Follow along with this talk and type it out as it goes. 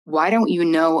Why don't you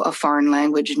know a foreign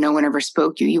language no one ever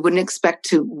spoke you? You wouldn't expect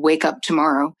to wake up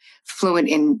tomorrow fluent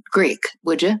in Greek,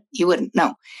 would you? You wouldn't,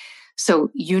 no.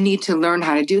 So you need to learn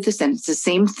how to do this. And it's the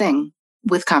same thing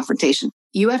with confrontation.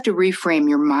 You have to reframe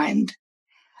your mind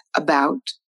about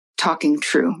talking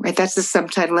true, right? That's the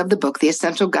subtitle of the book, The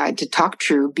Essential Guide to Talk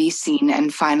True, Be Seen,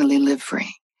 and Finally Live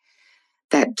Free.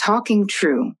 That talking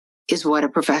true is what a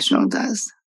professional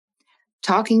does.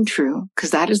 Talking true, because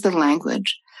that is the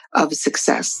language of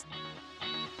success.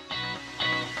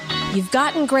 You've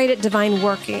gotten great at divine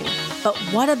working, but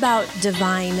what about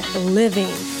divine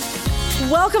living?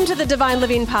 Welcome to the Divine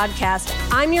Living Podcast.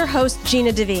 I'm your host,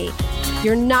 Gina DeVee.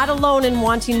 You're not alone in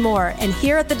wanting more, and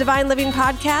here at the Divine Living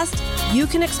Podcast, you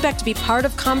can expect to be part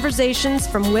of conversations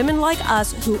from women like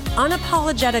us who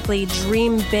unapologetically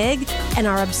dream big and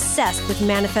are obsessed with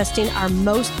manifesting our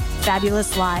most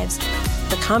fabulous lives.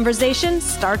 The conversation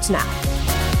starts now.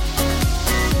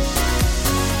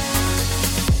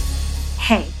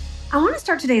 Hey, I want to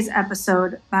start today's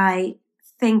episode by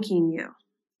thanking you.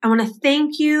 I want to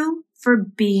thank you for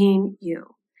being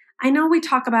you. I know we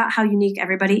talk about how unique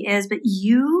everybody is, but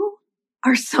you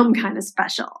are some kind of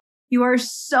special. You are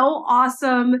so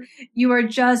awesome. You are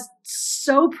just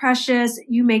so precious.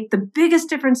 You make the biggest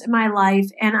difference in my life.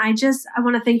 And I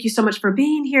want to thank you so much for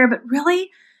being here, but really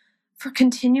for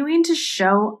continuing to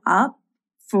show up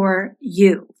for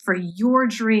you, for your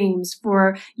dreams,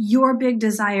 for your big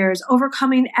desires,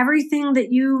 overcoming everything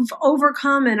that you've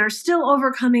overcome and are still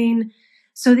overcoming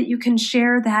so that you can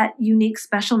share that unique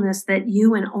specialness that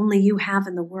you and only you have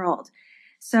in the world.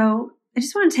 So I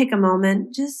just want to take a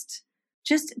moment, just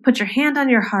put your hand on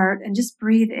your heart and just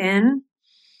breathe in.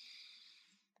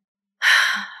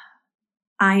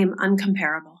 I am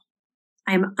uncomparable.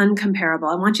 I am uncomparable.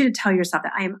 I want you to tell yourself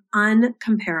that I am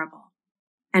uncomparable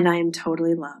and I am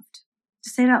totally loved.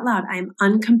 Just say it out loud. I am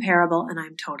uncomparable and I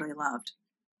am totally loved.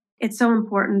 It's so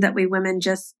important that we women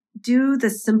just do the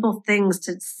simple things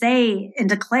to say and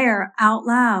declare out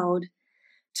loud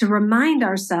to remind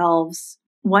ourselves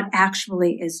what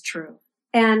actually is true.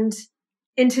 And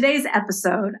in today's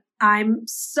episode, I'm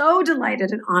so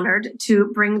delighted and honored to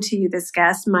bring to you this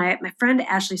guest. My friend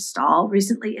Ashley Stahl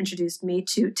recently introduced me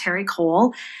to Terri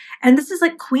Cole. And this is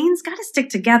like queens got to stick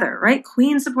together, right?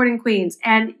 Queens supporting queens.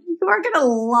 And you are going to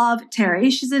love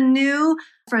Terri. She's a new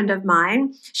friend of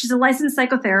mine. She's a licensed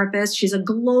psychotherapist. She's a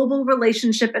global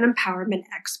relationship and empowerment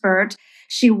expert.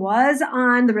 She was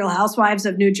on The Real Housewives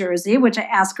of New Jersey, which I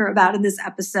asked her about in this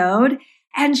episode.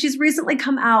 And she's recently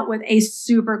come out with a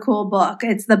super cool book.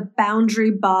 It's the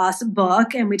Boundary Boss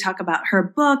book. And we talk about her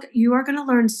book. You are going to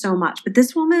learn so much. But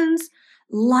this woman's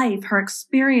life, her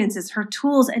experiences, her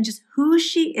tools, and just who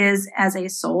she is as a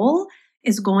soul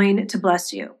is going to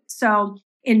bless you. So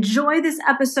enjoy this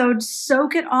episode,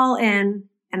 soak it all in,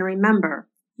 and remember,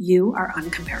 you are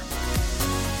uncomparable.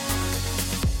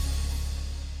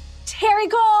 Terri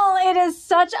Cole, it is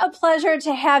such a pleasure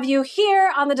to have you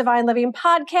here on the Divine Living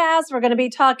Podcast. We're going to be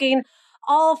talking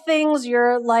all things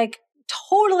your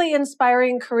totally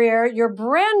inspiring career, your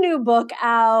brand new book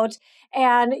out,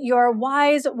 and your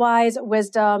wise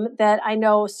wisdom that I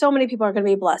know so many people are going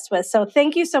to be blessed with. So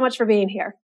thank you so much for being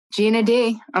here. Gina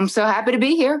D, I'm so happy to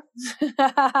be here.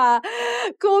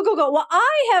 Cool. Well,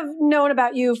 I have known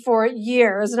about you for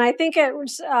years, and I think it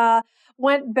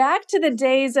went back to the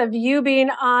days of you being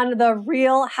on The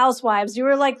Real Housewives. You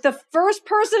were like the first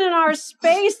person in our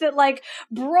space that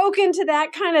broke into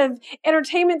that kind of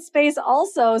entertainment space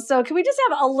also. So can we just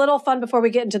have a little fun before we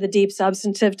get into the deep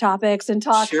substantive topics and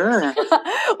talk? Sure.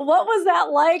 What was that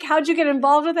like? How'd you get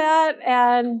involved with that?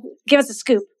 And give us a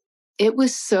scoop. It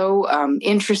was so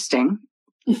interesting.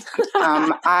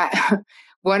 One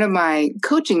of my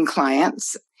coaching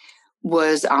clients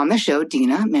was on the show,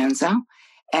 Dina Manzo,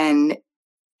 and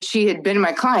she had been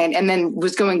my client and then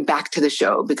was going back to the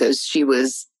show because she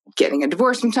was getting a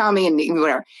divorce from Tommy and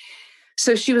whatever.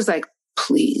 So she was like,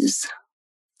 please,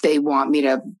 they want me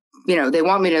to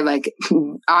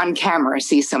on camera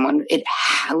see someone. It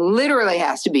literally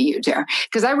has to be you, Terri.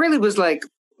 Because I really was like,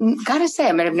 gotta say,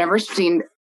 I mean, I've never seen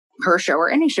her show or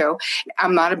any show.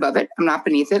 I'm not above it. I'm not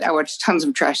beneath it. I watch tons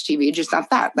of trash TV, just not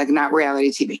that, not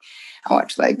reality TV. I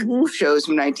watch shows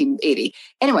from 1980.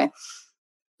 Anyway,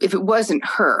 if it wasn't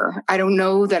her, I don't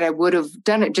know that I would have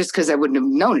done it just because I wouldn't have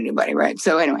known anybody, right?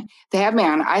 So anyway, they have me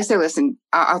on. I say, listen,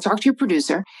 I'll talk to your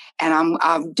producer and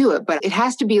I'll do it, but it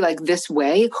has to be this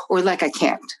way or I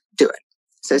can't do it.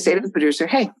 So I say to the producer,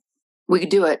 hey, we could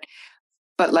do it,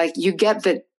 but you get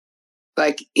that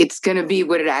it's going to be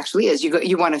what it actually is.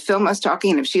 You want to film us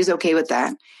talking, and if she's okay with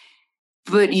that,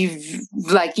 but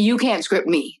you can't script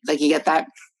me. You get that?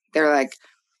 They're like,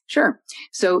 Sure.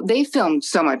 So they filmed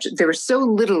so much. There was so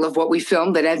little of what we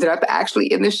filmed that ended up actually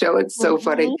in the show. It's so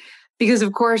funny because,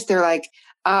 of course, they're like,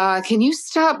 can you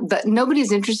stop? But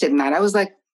nobody's interested in that. I was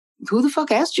like, who the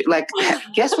fuck asked you? Like,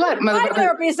 guess what, My motherfucker?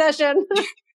 therapy session.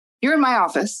 You're in my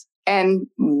office and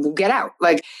get out.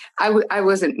 Like, I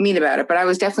wasn't mean about it, but I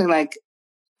was definitely like,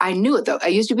 I knew it though. I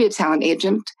used to be a talent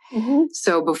agent.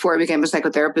 So before I became a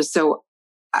psychotherapist, so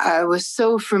I was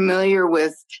so familiar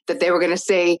with that they were going to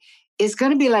say, it's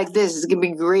going to be like this. It's going to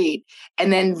be great.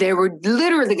 And then they were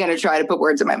literally going to try to put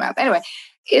words in my mouth. Anyway,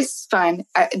 it's fine.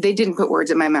 They didn't put words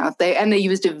in my mouth. They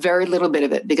used a very little bit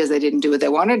of it because they didn't do what they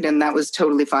wanted. And that was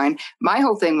totally fine. My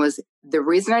whole thing was the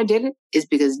reason I did it is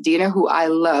because Dina, who I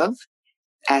love,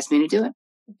 asked me to do it.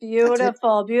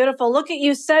 Beautiful, beautiful. Look at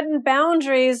you setting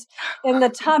boundaries in the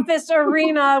toughest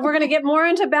arena. We're going to get more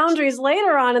into boundaries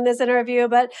later on in this interview,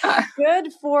 but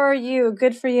good for you.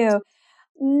 Good for you.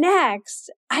 Next,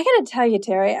 I got to tell you,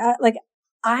 Terri,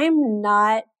 I'm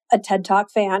not a TED Talk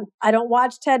fan. I don't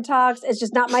watch TED Talks. It's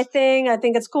just not my thing. I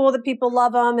think it's cool that people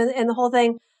love them and the whole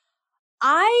thing.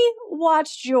 I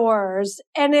watched yours,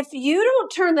 and if you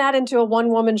don't turn that into a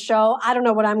one-woman show, I don't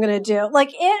know what I'm going to do. Like,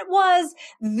 it was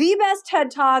the best TED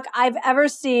Talk I've ever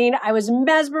seen. I was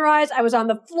mesmerized. I was on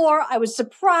the floor. I was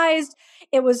surprised.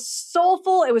 It was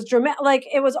soulful. It was dramatic. Like,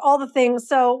 it was all the things.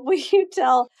 So will you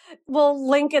we'll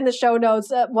link in the show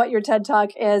notes what your TED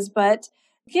Talk is, but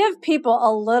give people a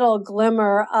little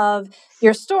glimmer of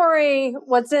your story,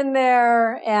 what's in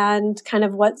there, and kind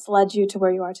of what's led you to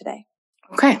where you are today.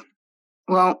 Okay.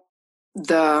 Well,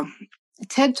 the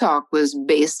TED Talk was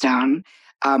based on,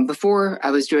 before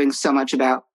I was doing so much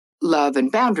about love and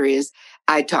boundaries,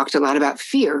 I talked a lot about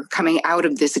fear coming out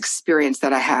of this experience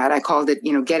that I had. I called it,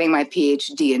 getting my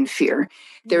PhD in fear.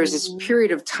 There was this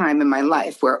period of time in my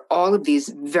life where all of these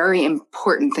very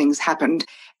important things happened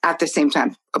at the same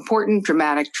time. Important,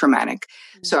 dramatic, traumatic.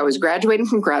 So I was graduating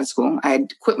from grad school. I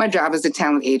had quit my job as a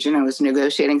talent agent. I was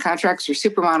negotiating contracts for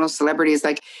supermodels, celebrities.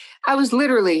 Like, I was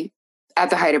literally at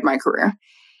the height of my career.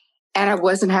 And I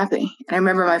wasn't happy. And I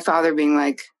remember my father being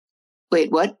like,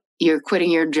 wait, what? You're quitting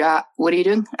your job? What are you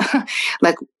doing?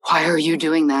 Like, why are you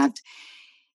doing that?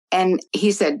 And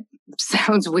he said,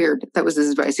 sounds weird. That was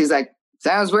his advice. He's like,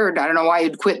 sounds weird. I don't know why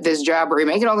you'd quit this job, or you're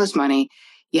making all this money.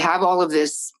 You have all of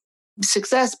this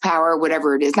success, power,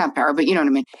 whatever it is, not power, but you know what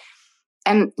I mean?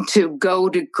 And to go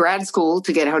to grad school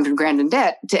to get $100,000 in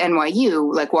debt to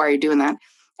NYU, like, why are you doing that?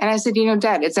 And I said,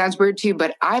 Dad, it sounds weird to you,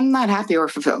 but I'm not happy or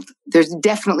fulfilled. There's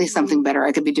definitely something better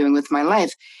I could be doing with my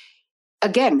life.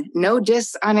 Again, no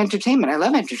diss on entertainment. I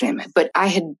love entertainment, but I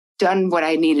had done what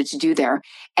I needed to do there.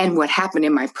 And what happened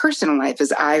in my personal life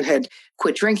is I had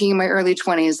quit drinking in my early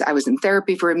 20s. I was in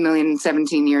therapy for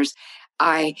 1,017 years.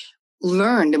 I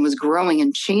learned and was growing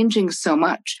and changing so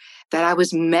much that I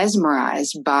was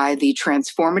mesmerized by the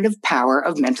transformative power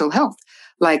of mental health.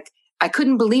 Like, I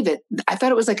couldn't believe it. I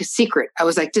thought it was like a secret. I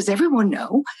was like, does everyone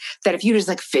know that if you just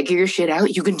like figure your shit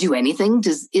out, you can do anything?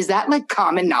 Is that like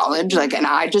common knowledge? Like, and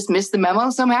I just missed the memo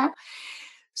somehow?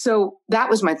 So that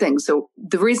was my thing. So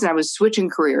the reason I was switching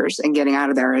careers and getting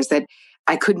out of there is that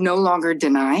I could no longer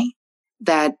deny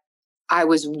that I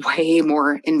was way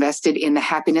more invested in the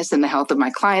happiness and the health of my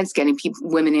clients, getting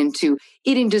women into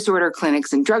eating disorder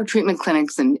clinics and drug treatment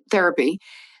clinics and therapy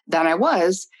than I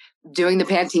was doing the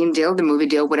Pantene deal, the movie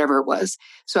deal, whatever it was.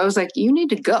 So I was like, you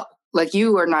need to go. Like,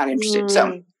 you are not interested.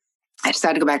 So I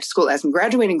decided to go back to school. As I'm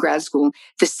graduating grad school,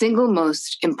 the single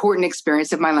most important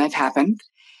experience of my life happened.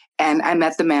 And I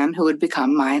met the man who would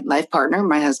become my life partner,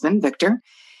 my husband, Victor.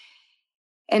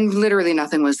 And literally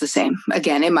nothing was the same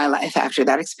again in my life after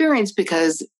that experience,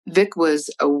 because Vic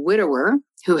was a widower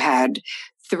who had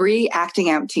 3 acting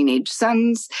out teenage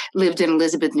sons, lived in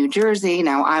Elizabeth, New Jersey.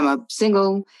 Now I'm a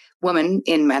single woman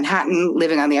in Manhattan,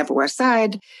 living on the Upper West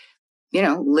Side,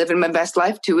 living my best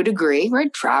life to a degree,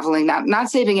 right? Traveling, not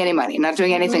saving any money, not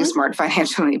doing anything smart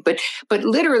financially, but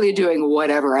literally doing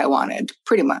whatever I wanted,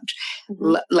 pretty much.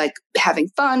 Like having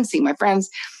fun, seeing my friends.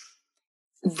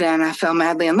 Then I fell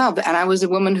madly in love. And I was a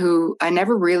woman who I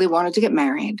never really wanted to get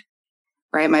married,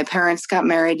 right? My parents got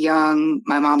married young.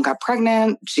 My mom got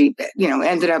pregnant. She,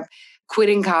 ended up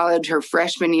quitting college her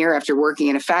freshman year after working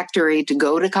in a factory to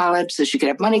go to college so she could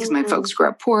have money, because my folks grew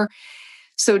up poor.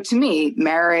 So to me,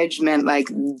 marriage meant like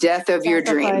death of your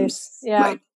dreams. Yeah.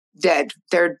 Like dead.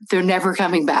 They're never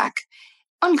coming back.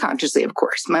 Unconsciously, of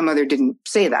course. My mother didn't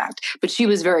say that, but she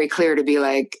was very clear to be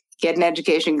like, get an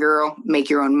education, girl, make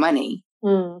your own money.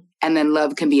 And then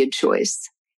love can be a choice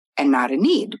and not a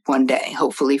need one day,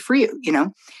 hopefully for you,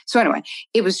 So anyway,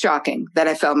 it was shocking that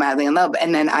I fell madly in love.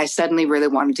 And then I suddenly really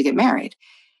wanted to get married.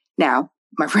 Now,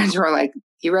 my friends were like,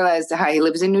 he realized how he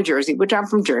lives in New Jersey, which I'm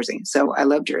from Jersey, so I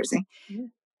love Jersey. Mm-hmm.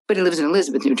 But he lives in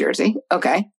Elizabeth, New Jersey.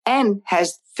 Okay. And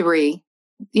has 3,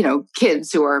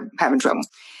 kids who are having trouble.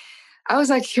 I was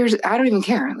like, I don't even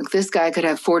care. Like, this guy could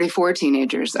have 44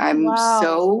 teenagers. I'm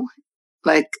so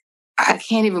like, I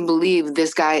can't even believe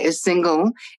this guy is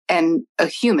single and a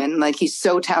human. Like, he's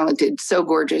so talented, so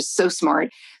gorgeous, so smart,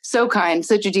 so kind,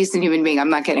 such a decent human being. I'm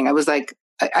not kidding. I was like,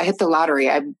 I hit the lottery.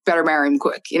 I better marry him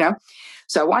quick,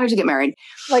 So I wanted to get married.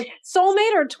 Like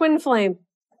soulmate or twin flame?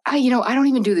 I don't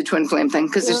even do the twin flame thing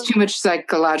because there's too much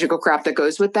psychological crap that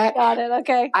goes with that. Got it.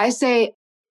 Okay. I say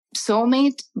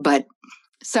soulmate, but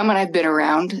someone I've been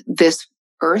around this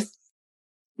earth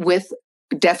with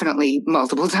definitely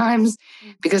multiple times,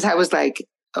 because I was like,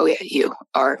 oh yeah, you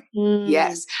are.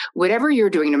 Yes. Whatever you're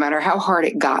doing, no matter how hard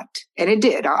it got, and it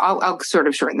did, I'll sort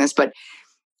of shorten this, but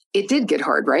it did get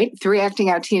hard, right? 3 acting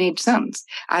out teenage sons.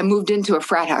 I moved into a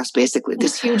frat house, basically,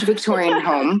 this huge Victorian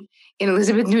home in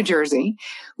Elizabeth, New Jersey,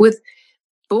 with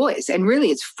boys. And really,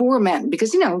 it's 4 men,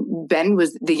 because, Ben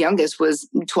was the youngest, was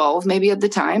 12 maybe at the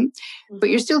time. But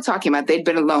you're still talking about they'd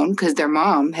been alone because their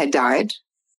mom had died,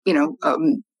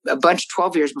 a bunch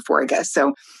 12 years before, I guess.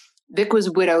 So Vic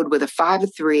was widowed with a 5, a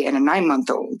 3, and a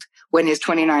 9-month-old when his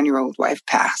 29-year-old wife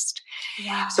passed.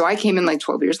 Wow. So I came in like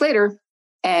 12 years later,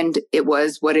 and it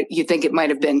was what you think it might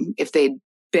have been if they'd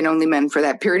been only men for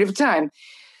that period of time.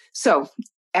 So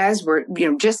as we're,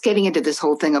 just getting into this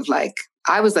whole thing of like,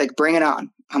 I was like, bring it on.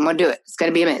 I'm going to do it. It's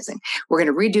going to be amazing. We're going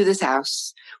to redo this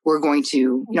house. We're going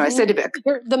to, I said to Vic,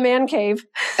 the man cave.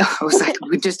 I was like,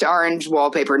 we just orange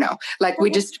wallpaper. No, like we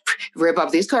just rip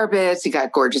up these carpets. You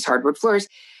got gorgeous hardwood floors,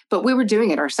 but we were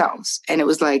doing it ourselves. And it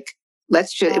was like,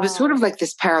 it was sort of like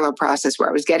this parallel process where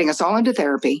I was getting us all into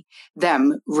therapy,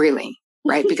 them really,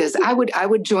 right? Because I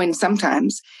would join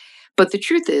sometimes, but the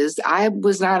truth is I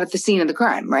was not at the scene of the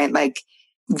crime, right? Like,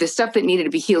 the stuff that needed to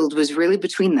be healed was really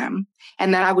between them.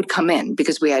 And then I would come in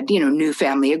because we had, new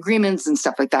family agreements and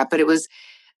stuff like that. But it was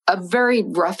a very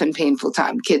rough and painful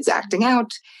time. Kids acting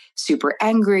out, super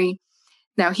angry.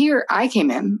 Now here I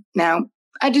came in. Now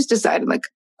I just decided, like,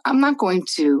 I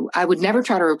would never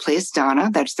try to replace Donna.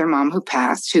 That's their mom who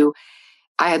passed, who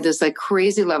I had this like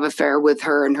crazy love affair with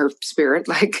her and her spirit.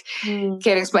 Like, can't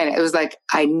explain it. It was like,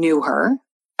 I knew her.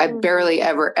 I barely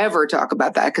ever talk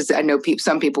about that because I know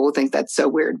some people will think that's so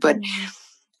weird, but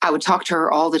I would talk to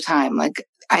her all the time. Like,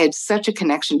 I had such a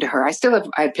connection to her. I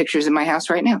have pictures in my house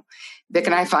right now. Vic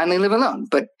and I finally live alone,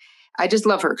 but I just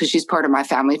love her because she's part of my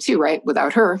family too, right?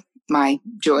 Without her, my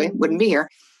joy wouldn't be here.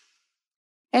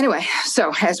 Anyway,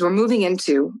 so as we're moving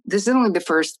into, this is only the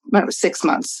first 6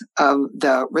 months of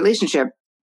the relationship.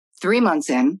 3 months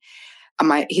in,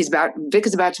 Vic is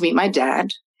about to meet my dad,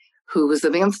 who was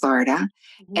living in Florida.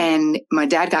 And my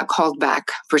dad got called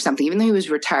back for something, even though he was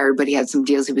retired, but he had some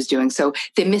deals he was doing. So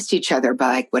they missed each other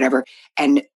by like whatever.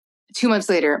 And 2 months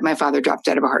later, my father dropped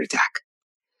dead of a heart attack.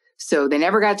 So they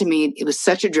never got to meet. It was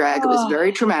such a drag. It was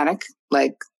very traumatic,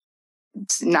 like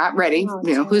not ready.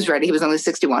 Who's ready? He was only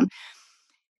 61.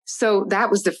 So that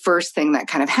was the first thing that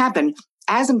kind of happened.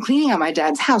 As I'm cleaning out my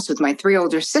dad's house with my 3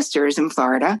 older sisters in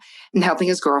Florida and helping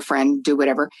his girlfriend do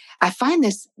whatever, I find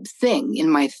this thing in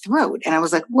my throat. And I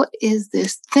was like, what is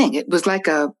this thing? It was like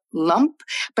a lump,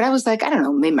 but I was like, I don't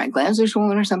know, maybe my glands are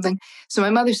swollen or something. So my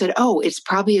mother said, oh, it's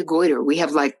probably a goiter. We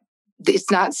have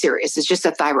it's not serious. It's just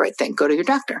a thyroid thing. Go to your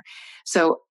doctor.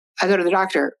 So I go to the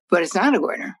doctor, but it's not a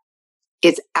goiter.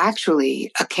 It's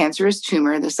actually a cancerous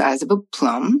tumor the size of a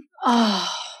plum. Oh.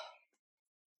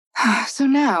 So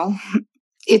now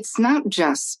it's not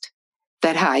just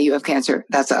that, hi, you have cancer.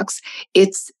 That sucks.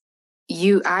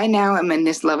 I now am in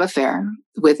this love affair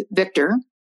with Victor,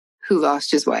 who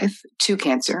lost his wife to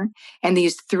cancer, and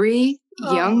these 3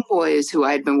 young boys who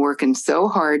I'd been working so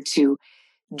hard to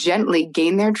gently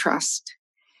gain their trust,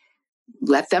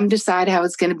 let them decide how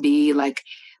it's going to be. Like,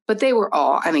 but they were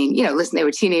all, listen, they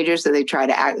were teenagers, so they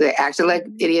acted like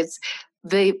idiots.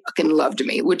 They fucking loved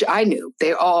me, which I knew.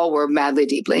 They all were madly,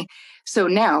 deeply. So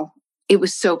now it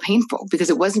was so painful because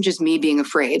it wasn't just me being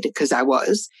afraid, because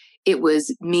it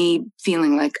was me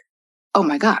feeling like, oh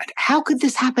my God, how could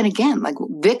this happen again? Like,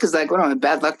 Vic is like, what am I, a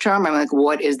bad luck charm? I'm like,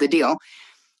 what is the deal?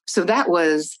 So that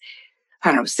was, I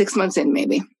don't know, 6 months in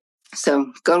maybe.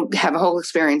 So go have a whole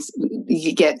experience.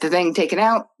 You get the thing taken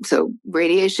out. So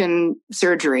radiation,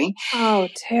 surgery. Oh,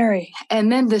 Terri. And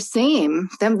then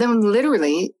then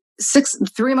literally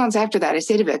 3 months after that, I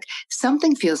say to Vic,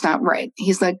 something feels not right.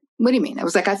 He's like, what do you mean? I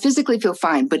was like, I physically feel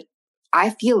fine, but I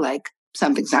feel like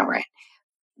something's not right.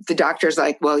 The doctor's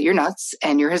like, well, you're nuts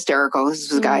and you're hysterical.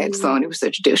 This was a guy at Sloan. He was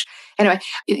such a douche. Anyway,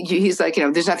 he's like,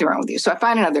 there's nothing wrong with you. So I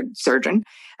find another surgeon.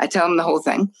 I tell him the whole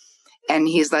thing. And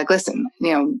he's like, listen,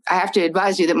 I have to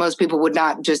advise you that most people would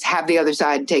not just have the other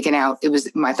side taken out. It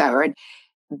was my thyroid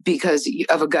because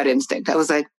of a gut instinct. I was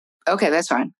like, okay, that's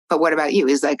fine. But what about you?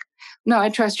 He's like, no, I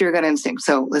trust your gut instinct.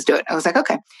 So let's do it. I was like,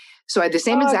 okay. So I had the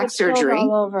same exact surgery.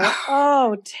 All over.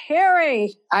 Oh,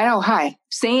 Terri. I know. Hi.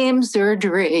 Same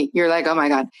surgery. You're like, oh my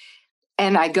God.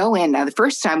 And I go in. Now, the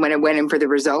first time when I went in for the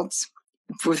results,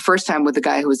 for the first time with the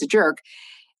guy who was a jerk,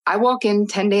 I walk in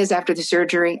 10 days after the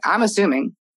surgery. I'm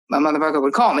assuming my motherfucker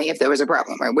would call me if there was a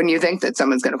problem, right? Wouldn't you think that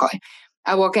someone's going to call you?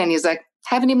 I walk in. He's like,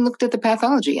 haven't even looked at the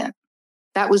pathology yet.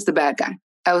 That was the bad guy.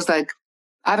 I was like,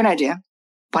 I have an idea.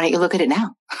 Why don't you look at it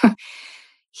now?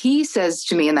 He says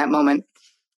to me in that moment,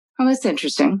 oh, that's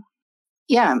interesting.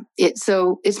 Yeah, it's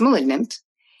malignant.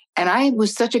 And I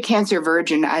was such a cancer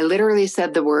virgin. I literally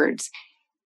said the words,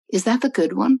 is that the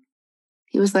good one?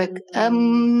 He was like,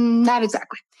 not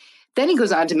exactly. Then he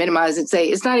goes on to minimize and say,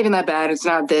 it's not even that bad. It's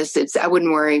not this. I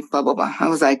wouldn't worry, blah, blah, blah. I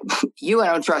was like, I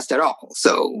don't trust at all.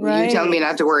 So You telling me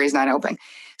not to worry is not helping.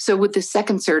 So with the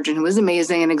second surgeon, who was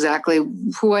amazing and exactly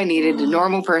who I needed, a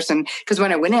normal person, because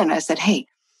when I went in, I said, hey,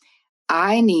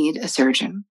 I need a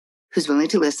surgeon who's willing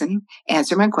to listen,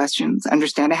 answer my questions,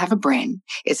 understand I have a brain.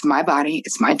 It's my body.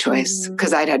 It's my choice.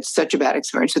 Because I'd had such a bad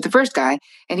experience with the first guy.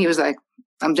 And he was like,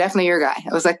 I'm definitely your guy.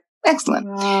 I was like, excellent.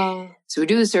 Wow. So we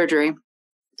do the surgery.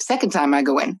 Second time I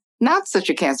go in, not such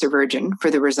a cancer virgin for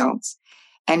the results.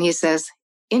 And he says,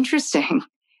 interesting.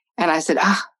 And I said,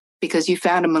 because you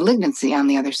found a malignancy on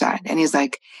the other side. And he's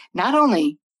like, not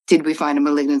only did we find a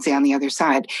malignancy on the other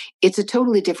side, it's a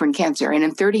totally different cancer. And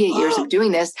in 38 years of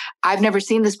doing this, I've never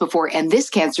seen this before. And this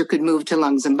cancer could move to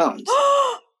lungs and bones.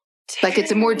 Like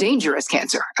it's a more dangerous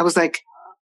cancer. I was like,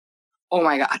 oh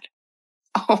my God.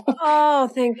 Oh,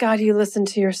 thank God you listened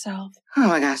to yourself. Oh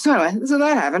my gosh. So anyway, so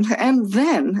that happened. And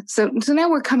then, so now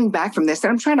we're coming back from this,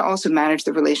 and I'm trying to also manage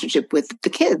the relationship with the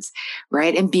kids,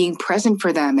 right? And being present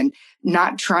for them and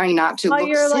not trying not to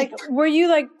look sick. Like, were you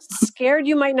like scared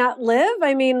you might not live?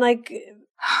 I mean, like.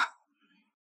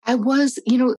 I was,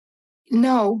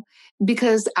 no,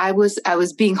 because I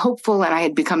was being hopeful and I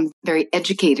had become very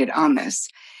educated on this.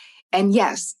 And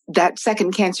yes, that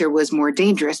second cancer was more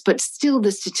dangerous, but still the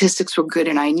statistics were good.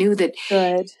 And I knew that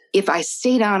if I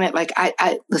stayed on it, like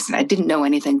listen, I didn't know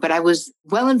anything, but I was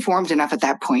well informed enough at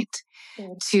that point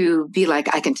to be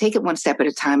like, I can take it one step at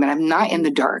a time and I'm not in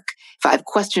the dark. If I have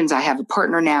questions, I have a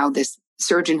partner now, this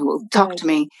surgeon who will talk to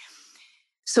me.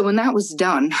 So when that was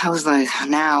done, I was like,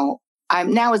 now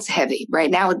it's heavy, right?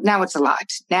 Now it's a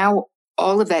lot. Now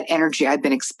all of that energy I've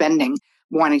been expending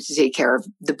wanting to take care of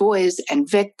the boys and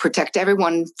Vic, protect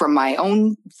everyone from my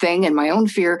own thing and my own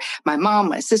fear, my mom,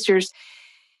 my sisters.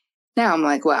 Now I'm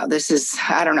like, wow, this is,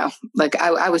 I don't know. Like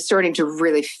I was starting to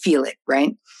really feel it,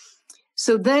 right?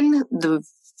 So then the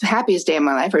happiest day of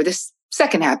my life, or this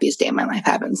second happiest day of my life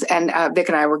happens. And Vic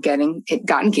and I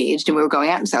got engaged and we were going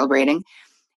out and celebrating.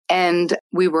 And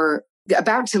we were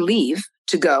about to leave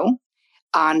to go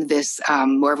on this,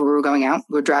 wherever we were going out.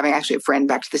 We were driving actually a friend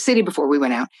back to the city before we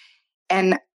went out.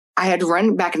 And I had to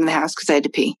run back into the house because I had to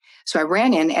pee. So I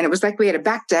ran in and it was like we had a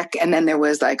back deck. And then there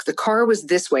was like, the car was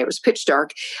this way. It was pitch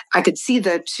dark. I could see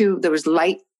there was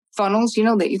light funnels,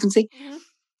 that you can see. Mm-hmm.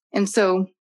 And so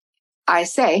I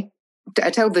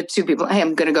tell the two people, hey,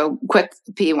 I'm going to go quick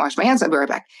pee and wash my hands. I'll be right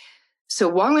back. So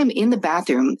while I'm in the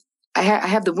bathroom, I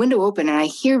have the window open and I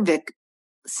hear Vic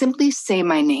simply say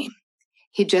my name.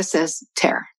 He just says,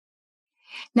 Terri.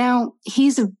 Now,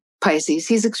 he's a Pisces.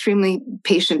 He's an extremely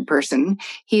patient person.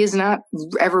 He is not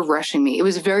ever rushing me. It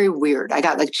was very weird. I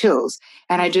got like chills.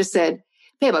 And I just said,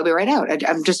 babe, I'll be right out.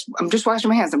 I'm just washing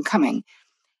my hands. I'm coming.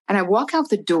 And I walk out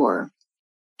the door.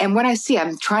 And what I see,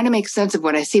 I'm trying to make sense of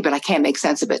what I see, but I can't make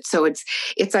sense of it. So it's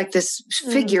like this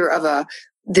figure of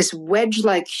this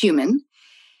wedge-like human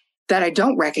that I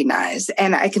don't recognize.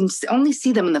 And I can only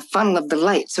see them in the funnel of the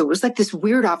light. So it was like this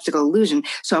weird optical illusion.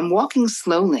 So I'm walking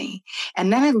slowly.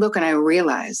 And then I look and I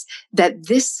realize that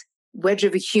this wedge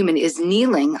of a human is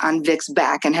kneeling on Vic's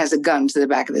back and has a gun to the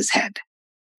back of his head.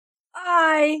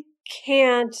 I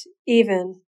can't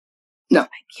even. No. I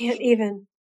can't even.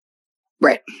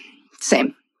 Right.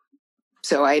 Same.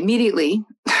 So I immediately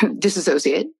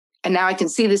disassociate. And now I can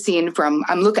see the scene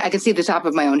I can see the top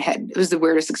of my own head. It was the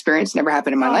weirdest experience. Never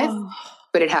happened in my life,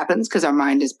 but it happens because our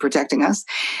mind is protecting us.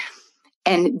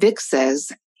 And Vic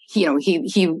says, he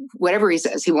whatever he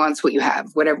says, he wants what you have,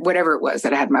 whatever it was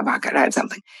that I had in my pocket. I had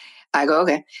something. I go,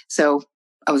 okay. So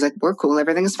I was like, we're cool.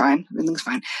 Everything is fine. Everything's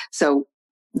fine. So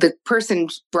the person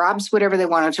robs whatever they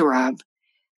wanted to rob,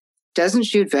 doesn't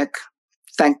shoot Vic,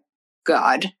 thank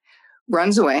God,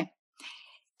 runs away.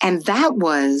 And that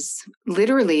was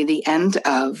literally the end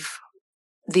of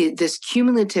this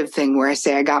cumulative thing where I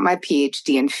say I got my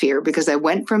PhD in fear because I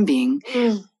went from being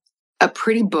a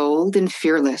pretty bold and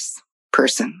fearless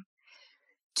person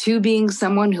to being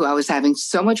someone who I was having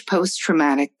so much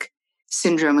post-traumatic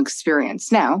syndrome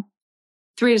experience. Now,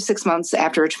 3 to 6 months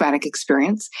after a traumatic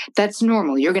experience, that's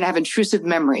normal. You're going to have intrusive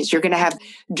memories. You're going to have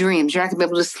dreams. You're not going to be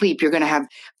able to sleep. You're going to have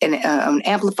an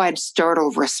amplified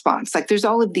startle response. Like there's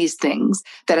all of these things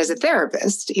that as a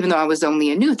therapist, even though I was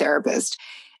only a new therapist,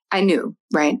 I knew,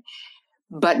 right?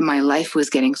 But my life was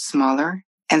getting smaller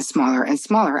and smaller and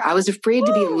smaller. I was afraid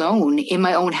to be alone in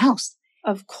my own house.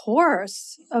 Of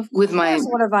course. With my,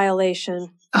 what a violation.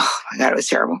 Oh my God, it was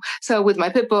terrible. So with my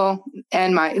pit bull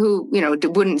and who,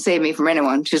 wouldn't save me from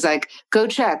anyone. She's like, go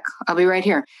check. I'll be right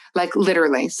here. Like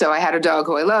literally. So I had a dog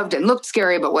who I loved and looked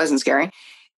scary, but wasn't scary,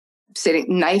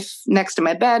 sitting knife next to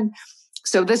my bed.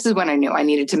 So this is when I knew I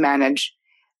needed to manage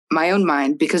my own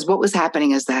mind, because what was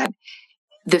happening is that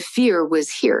the fear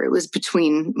was here. It was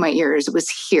between my ears. It was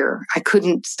here. I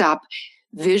couldn't stop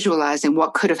visualizing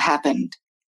what could have happened.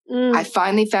 I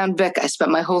finally found Vic. I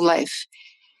spent my whole life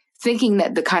thinking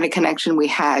that the kind of connection we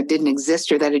had didn't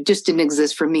exist, or that it just didn't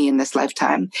exist for me in this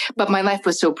lifetime. But my life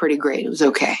was still pretty great. It was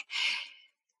okay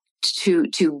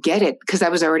to get it, because I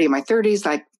was already in my 30s.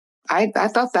 Like I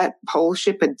thought that whole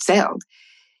ship had sailed.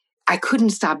 I couldn't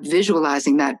stop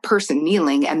visualizing that person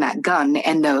kneeling and that gun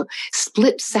and the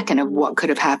split second of what could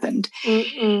have happened.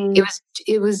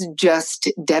 It was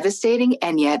just devastating.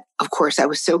 And yet, of course, I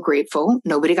was so grateful.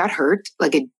 Nobody got hurt.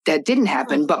 That didn't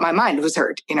happen, but my mind was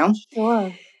hurt,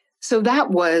 Sure. So that's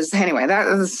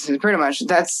pretty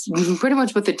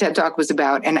much what the TED Talk was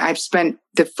about. And I've spent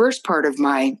the first part of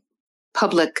my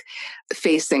public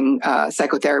facing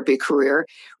psychotherapy career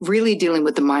really dealing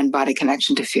with the mind-body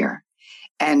connection to fear.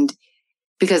 And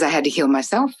because I had to heal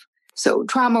myself, so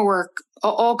trauma work,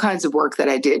 all kinds of work that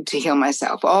I did to heal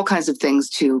myself, all kinds of things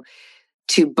to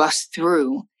bust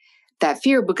through that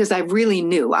fear, because I really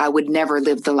knew I would never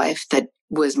live the life that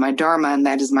was my dharma and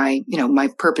that is my, my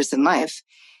purpose in life,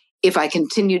 if I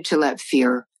continued to let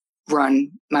fear run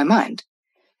my mind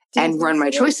and run my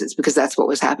choices, because that's what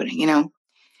was happening,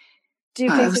 Do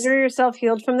you consider yourself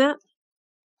healed from that?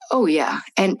 Oh, yeah.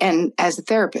 And as a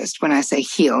therapist, when I say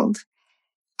healed,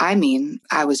 I mean,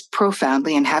 I was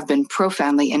profoundly and have been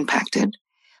profoundly impacted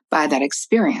by that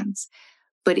experience.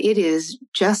 But it is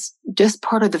just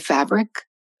part of the fabric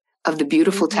of the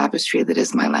beautiful tapestry that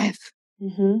is my life.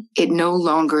 It no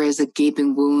longer is a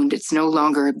gaping wound. It's no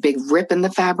longer a big rip in the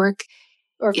fabric.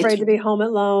 Or afraid to be home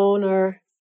alone,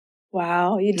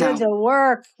 wow, you did the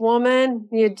work, woman.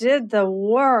 You did the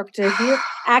work to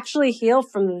actually heal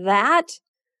from that.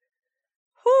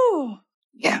 Whew.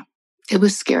 Yeah, it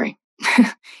was scary.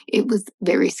 It was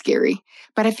very scary.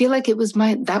 But I feel like that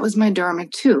was my dharma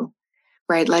too,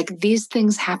 right? Like these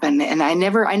things happen. And I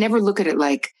never look at it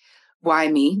like, why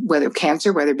me? Whether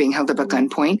cancer, whether being held up at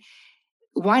gunpoint,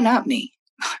 why not me?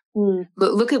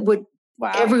 But look at what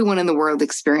everyone in the world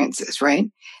experiences, right?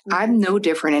 I'm no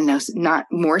different and not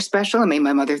more special. I mean,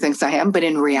 my mother thinks I am, but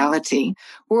in reality,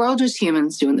 we're all just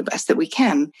humans doing the best that we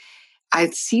can. I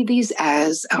see these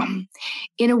as,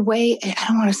 in a way, I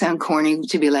don't want to sound corny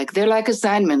to be like, they're like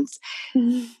assignments,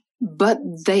 but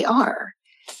they are.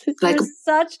 Like You're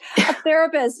such a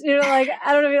therapist, I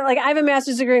don't know, I have a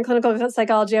master's degree in clinical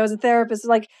psychology. I was a therapist.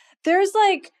 There's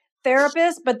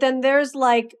therapists, but then there's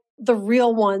the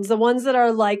real ones, the ones that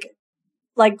are like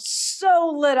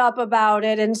so lit up about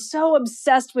it and so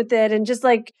obsessed with it and just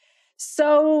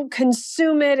so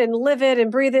consume it and live it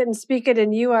and breathe it and speak it.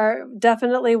 And you are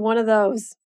definitely one of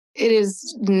those. It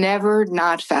is never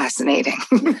not fascinating.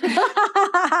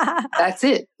 That's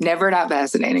it. Never not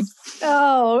fascinating. Oh,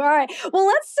 all right. Well,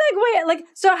 let's segue.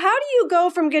 So how do you go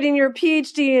from getting your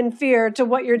PhD in fear to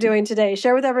what you're doing today?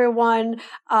 Share with everyone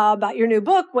about your new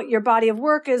book, what your body of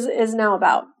work is now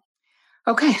about.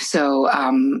 Okay. So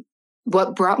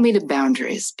what brought me to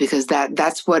boundaries, because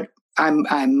that's what I'm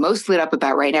most lit up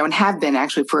about right now, and have been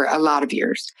actually for a lot of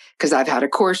years, because I've had a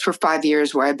course for 5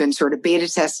 years where I've been sort of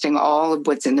beta testing all of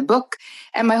what's in the book,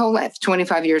 and my whole life,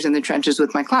 25 years in the trenches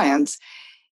with my clients,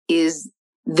 is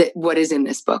that what is in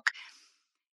this book.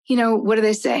 What do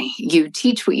they say? You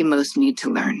teach what you most need to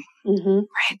learn,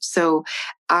 right? So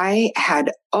I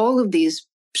had all of these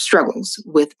struggles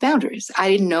with boundaries. I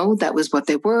didn't know that was what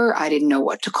they were. I didn't know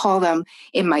what to call them.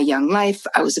 In my young life,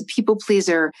 I was a people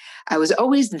pleaser. I was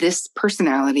always this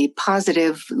personality,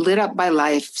 positive, lit up by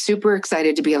life, super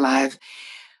excited to be alive.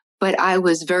 But I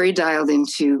was very dialed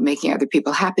into making other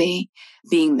people happy,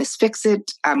 being Miss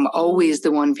Fix-It. I'm always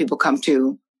the one people come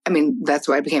to. I mean, that's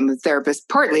why I became a therapist,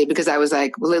 partly because I was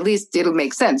like, well, at least it'll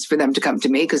make sense for them to come to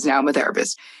me because now I'm a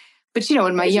therapist. But,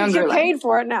 in my younger life. You get paid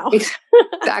for it now.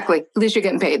 Exactly. At least you're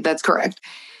getting paid. That's correct.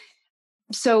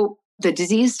 So the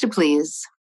disease to please,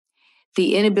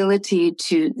 the inability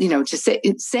to,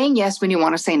 saying yes when you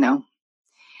want to say no.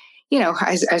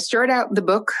 I start out the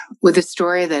book with a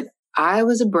story that I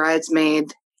was a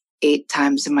bridesmaid 8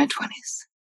 times in my 20s.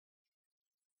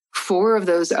 4 of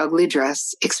those ugly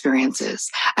dress experiences,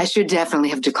 I should definitely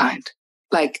have declined,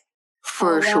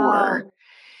 for sure,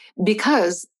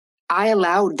 because I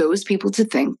allowed those people to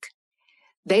think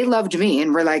they loved me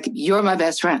and were like, you're my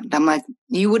best friend. I'm like,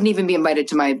 you wouldn't even be invited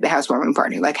to my housewarming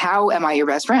party. Like, how am I your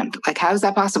best friend? Like, how is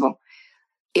that possible?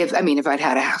 If I'd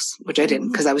had a house, which I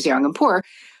didn't because I was young and poor,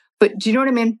 but do you know what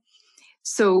I mean?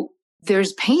 So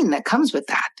there's pain that comes with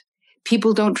that.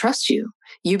 People don't trust you.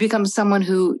 You become someone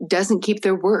who doesn't keep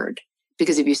their word,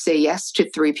 because if you say yes to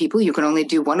 3 people, you can only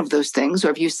do one of those things. Or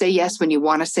if you say yes when you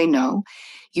want to say no,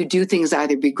 you do things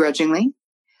either begrudgingly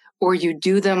or you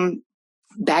do them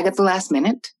back at the last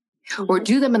minute, or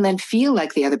do them and then feel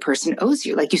like the other person owes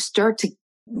you. Like you start to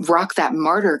rock that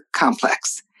martyr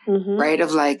complex, right?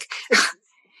 Of like,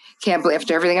 can't believe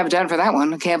after everything I've done for that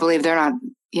one, I can't believe they're not,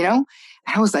 And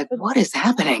I was like, what is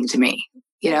happening to me?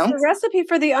 It's the recipe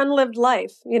for the unlived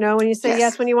life. When you say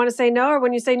yes when you want to say no, or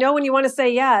when you say no when you want to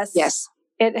say yes. Yes.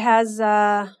 It has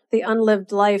the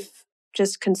unlived life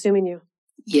just consuming you.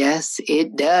 Yes,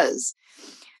 it does.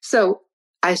 So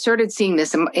I started seeing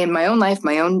this in my own life,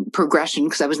 my own progression,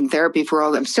 because I was in therapy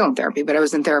I'm still in therapy, but I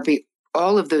was in therapy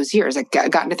all of those years. I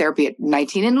got into therapy at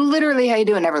 19 and literally, how you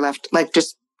do, I never left,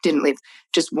 just didn't leave,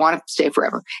 just want to stay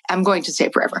forever. I'm going to stay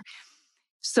forever.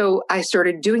 So I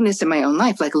started doing this in my own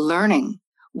life, learning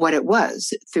what it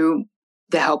was through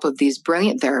the help of these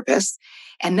brilliant therapists.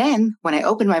 And then when I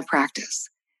opened my practice,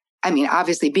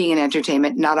 obviously being in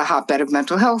entertainment, not a hotbed of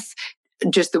mental health,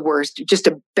 just the worst, just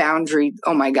a boundary.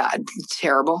 Oh my God,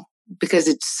 terrible, because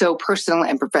it's so personal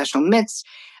and professional mixed.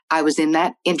 I was in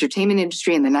that entertainment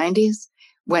industry in the 90s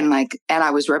when and I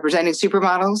was representing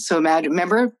supermodels. So did you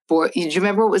remember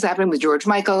what was happening with George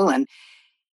Michael? And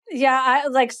yeah,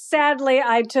 sadly,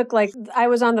 I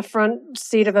was on the front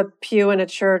seat of a pew in a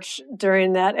church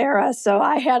during that era. So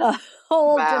I had a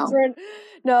whole different,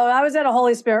 I was at a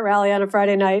Holy Spirit rally on a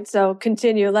Friday night. So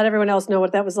continue, let everyone else know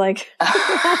what that was like.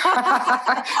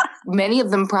 Many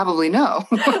of them probably know.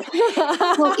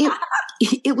 Well,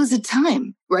 it was a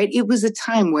time, right? It was a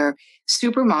time where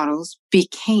supermodels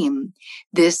became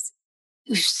this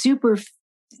super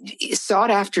sought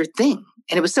after thing.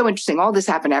 And it was so interesting. All this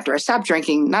happened after I stopped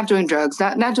drinking, not doing drugs,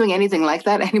 not doing anything like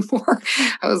that anymore.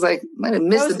 I was like, I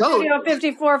missed the boat. Studio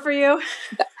 54 for you.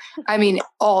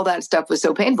 All that stuff was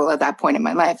so painful at that point in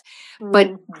my life.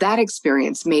 But that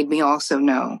experience made me also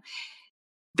know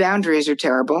boundaries are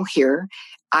terrible here.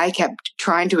 I kept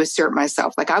trying to assert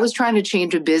myself. I was trying to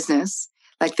change a business,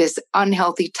 this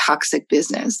unhealthy, toxic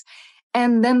business.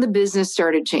 And then the business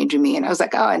started changing me and I was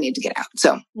like, oh, I need to get out.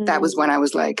 So that was when I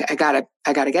was like, I gotta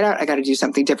get out. I gotta do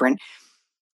something different.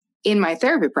 In my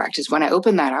therapy practice, when I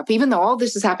opened that up, even though all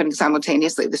this is happening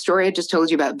simultaneously, the story I just told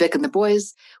you about Vic and the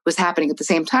boys was happening at the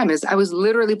same time, as I was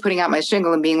literally putting out my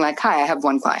shingle and being like, hi, I have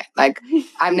one client.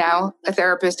 I'm now a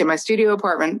therapist in my studio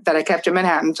apartment that I kept in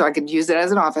Manhattan so I could use it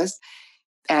as an office.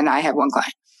 And I have one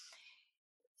client.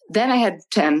 Then I had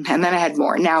 10 and then I had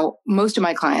more. Now, most of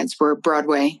my clients were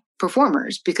Broadway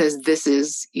performers, because this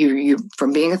is you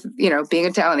from being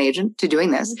a talent agent to doing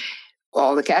this.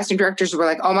 All the casting directors were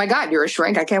like, oh my God, you're a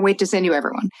shrink. I can't wait to send you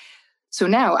everyone. So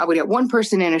now I would get one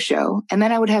person in a show and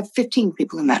then I would have 15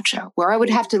 people in that show, where I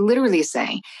would have to literally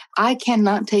say, I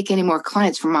cannot take any more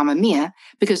clients from Mamma Mia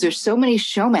because there's so many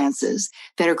showmances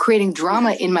that are creating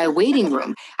drama in my waiting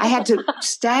room. I had to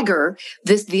stagger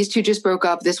this. These 2 just broke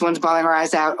up. This one's bawling her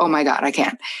eyes out. Oh my God, I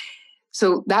can't.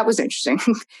 So that was interesting.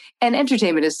 And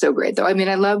entertainment is so great though. I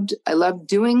loved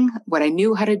doing what I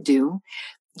knew how to do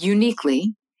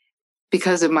uniquely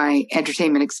because of my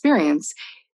entertainment experience,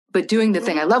 but doing the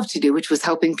thing I love to do, which was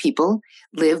helping people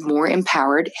live more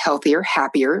empowered, healthier,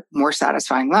 happier, more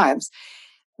satisfying lives.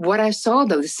 What I saw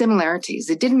though, the similarities,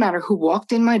 it didn't matter who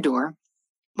walked in my door,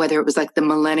 whether it was the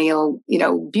millennial,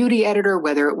 beauty editor,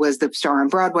 whether it was the star on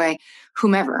Broadway,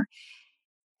 whomever.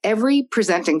 Every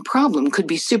presenting problem could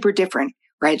be super different,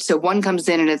 right? So one comes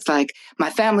in and it's like,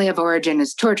 my family of origin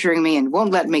is torturing me and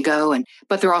won't let me go.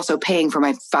 But they're also paying for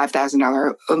my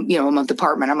 $5,000, a month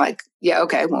apartment. I'm like, yeah,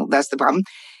 okay, well, that's the problem.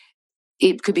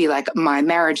 It could be like, my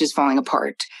marriage is falling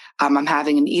apart. I'm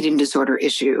having an eating disorder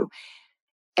issue.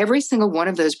 Every single one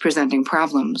of those presenting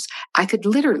problems, I could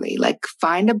literally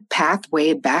find a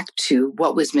pathway back to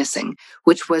what was missing,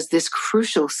 which was this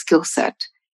crucial skill set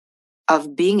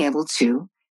of being able to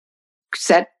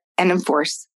set and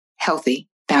enforce healthy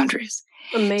boundaries.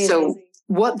 Amazing. So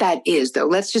what that is, though,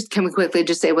 can we quickly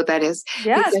just say what that is?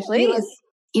 Yes, please.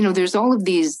 There's all of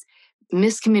these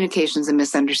miscommunications and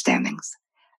misunderstandings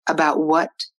about what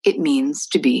it means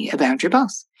to be a boundary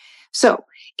boss. So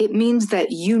it means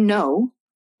that you know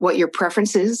what your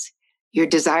preferences, your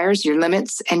desires, your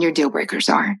limits, and your deal breakers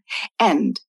are.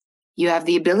 And you have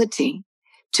the ability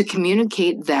to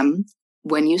communicate them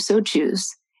when you so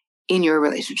choose in your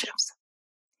relationships.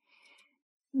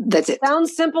 That's it.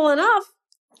 Sounds simple enough.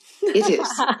 It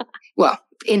is. Well,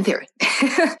 in theory,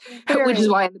 which is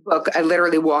why in the book, I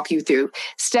literally walk you through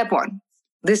step one.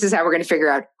 This is how we're going to figure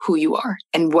out who you are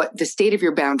and what the state of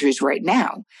your boundaries right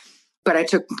now. But I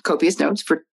took copious notes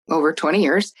for over 20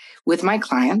 years with my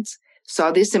clients,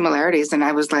 saw these similarities. And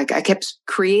I was like, I kept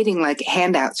creating like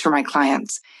handouts for my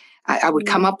clients. I would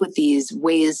come up with these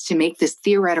ways to make this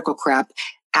theoretical crap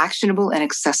actionable and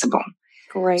accessible.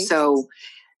 Great. So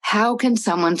how can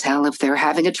someone tell if they're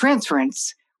having a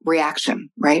transference reaction,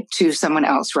 right, to someone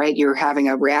else, right? You're having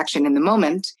a reaction in the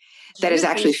moment that is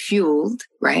actually fueled,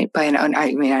 right, by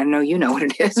I know you know what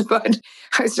it is, but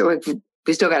I still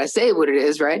we still got to say what it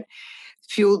is, right?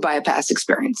 Fueled by a past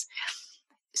experience.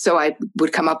 So I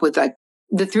would come up with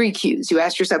the 3 cues. You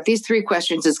ask yourself these 3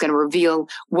 questions is going to reveal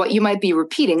what you might be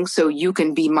repeating so you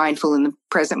can be mindful in the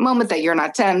present moment that you're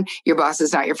not 10, your boss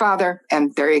is not your father,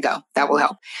 and there you go. That will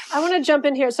help. I want to jump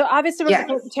in here. So obviously we're going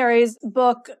to put Terri's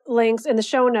book links in the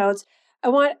show notes. I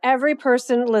want every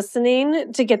person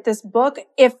listening to get this book,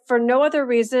 if for no other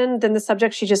reason than the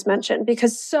subject she just mentioned,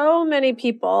 because so many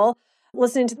people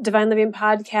listening to the Divine Living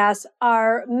podcast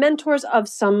are mentors of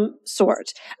some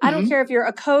sort. I don't care if you're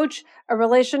a coach, a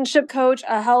relationship coach,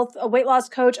 a weight loss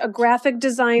coach, a graphic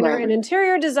designer, an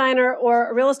interior designer, or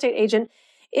a real estate agent.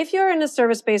 If you're in a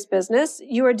service-based business,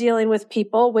 you are dealing with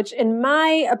people, which in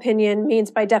my opinion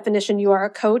means by definition you are a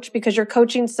coach because you're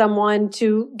coaching someone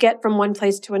to get from one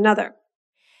place to another.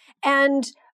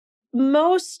 And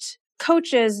most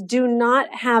coaches do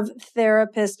not have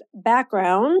therapist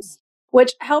backgrounds,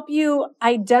 which help you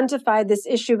identify this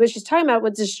issue that she's talking about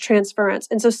with this transference.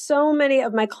 And so many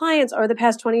of my clients over the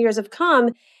past 20 years have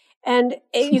come, and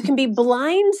you can be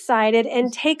blindsided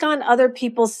and take on other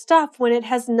people's stuff when it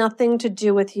has nothing to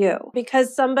do with you.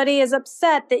 Because somebody is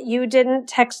upset that you didn't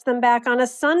text them back on a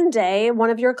Sunday, one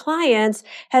of your clients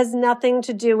has nothing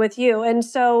to do with you. And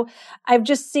so I've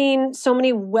just seen so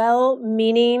many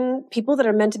well-meaning people that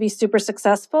are meant to be super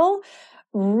successful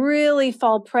really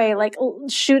fall prey, like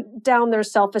shoot down their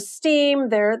self-esteem.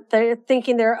 They're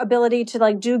thinking their ability to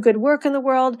like do good work in the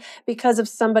world because of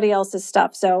somebody else's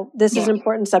stuff. So this is an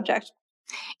important subject.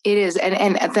 It is.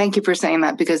 And thank you for saying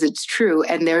that because it's true.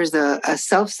 And there's a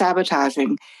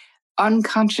self-sabotaging,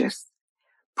 unconscious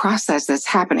process that's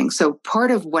happening. So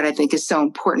part of what I think is so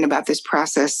important about this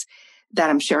process that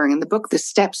I'm sharing in the book, the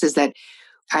steps, is that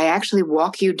I actually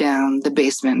walk you down the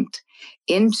basement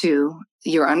into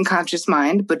your unconscious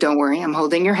mind. But don't worry, I'm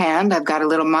holding your hand. I've got a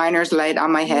little miner's light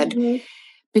on my head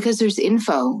because there's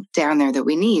info down there that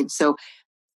we need. So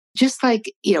just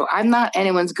like, I'm not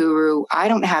anyone's guru. I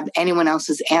don't have anyone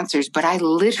else's answers, but I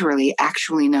literally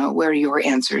actually know where your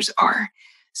answers are.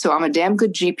 So I'm a damn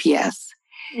good GPS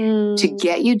to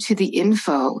get you to the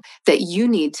info that you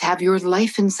need to have your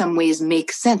life in some ways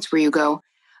make sense, where you go,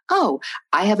 oh,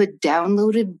 I have a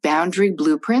downloaded boundary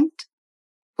blueprint.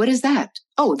 What is that?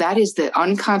 Oh, that is the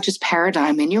unconscious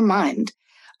paradigm in your mind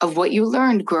of what you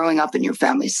learned growing up in your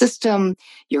family system,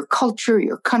 your culture,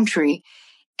 your country.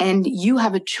 And you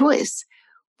have a choice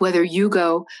whether you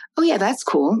go, oh, yeah, that's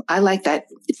cool. I like that.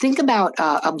 Think about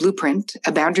a blueprint,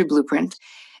 a boundary blueprint,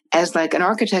 as like an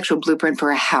architectural blueprint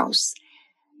for a house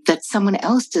that someone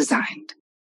else designed.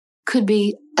 Could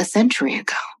be a century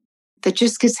ago, that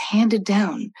just gets handed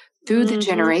down through the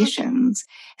generations.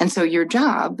 And so your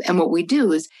job and what we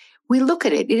do is we look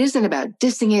at it. It isn't about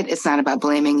dissing it. It's not about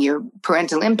blaming your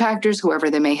parental impactors, whoever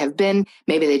they may have been.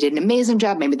 Maybe they did an amazing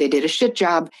job. Maybe they did a shit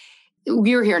job.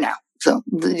 You're here now. So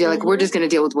we're just going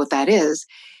to deal with what that is.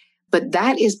 But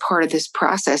that is part of this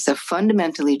process of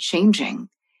fundamentally changing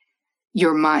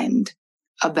your mind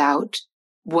about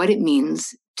what it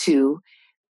means to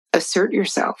assert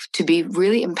yourself, to be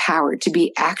really empowered, to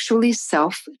be actually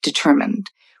self-determined,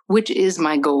 which is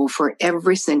my goal for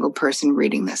every single person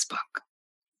reading this book.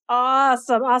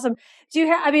 Awesome. Awesome. Do you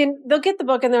have, they'll get the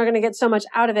book and they're going to get so much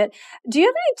out of it. Do you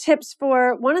have any tips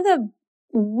for one of the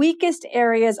weakest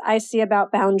areas I see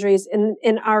about boundaries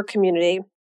in our community?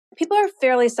 People are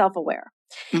fairly self-aware.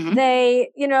 They,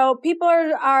 people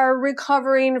are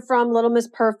recovering from Little Miss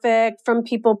Perfect, from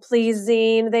people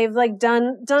pleasing. They've like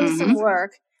done some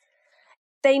work.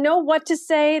 They know what to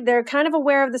say. They're kind of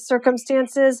aware of the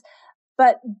circumstances,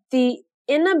 but the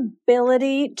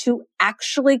inability to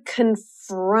actually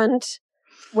confront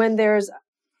when there's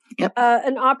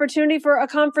an opportunity for a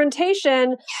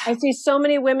confrontation. I see so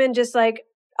many women just like,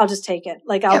 I'll just take it.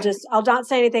 Like, I'll not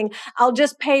say anything. I'll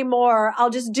just pay more. I'll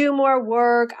just do more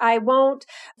work. I won't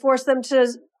force them to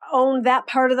own that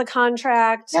part of the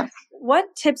contract. Yep.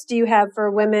 What tips do you have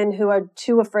for women who are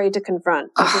too afraid to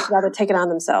confront or just rather take it on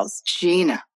themselves?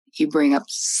 Gina, you bring up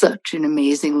such an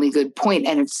amazingly good point.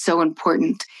 And it's so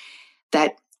important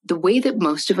that the way that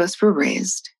most of us were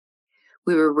raised,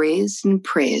 we were raised and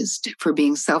praised for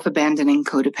being self-abandoning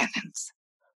codependents.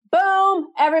 Boom!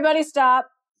 Everybody stop.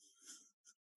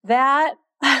 That,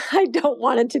 I don't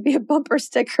want it to be a bumper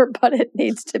sticker, but it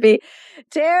needs to be.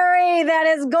 Terri, that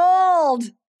is gold.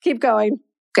 Keep going.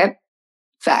 Okay.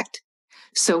 Fact.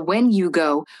 So when you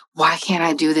go, why can't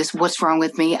I do this? What's wrong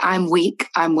with me? I'm weak.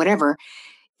 I'm whatever.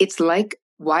 It's like,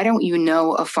 why don't you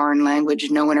know a foreign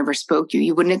language no one ever spoke you?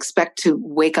 You wouldn't expect to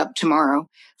wake up tomorrow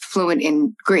fluent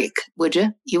in Greek, would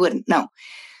you? You wouldn't. No.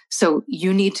 So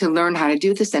you need to learn how to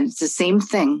do this. And it's the same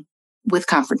thing with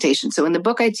confrontation. So in the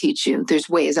book, I teach you, there's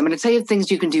ways. I'm going to tell you things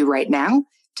you can do right now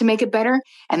to make it better.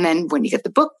 And then when you get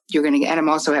the book, you're going to get, and I'm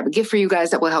also have a gift for you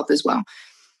guys that will help as well.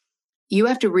 You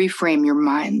have to reframe your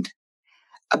mind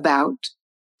about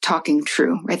talking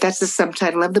true, right? That's the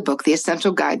subtitle of the book, The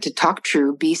Essential Guide to Talk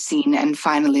True, Be Seen, and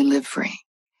Finally Live Free.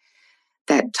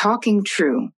 That talking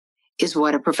true is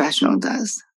what a professional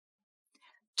does.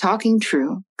 Talking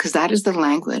true, because that is the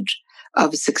language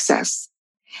of success.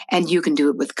 And you can do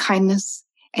it with kindness,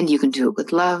 and you can do it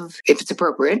with love, if it's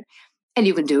appropriate, and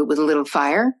you can do it with a little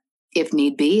fire, if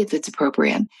need be, if it's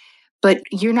appropriate. But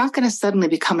you're not going to suddenly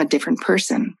become a different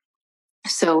person.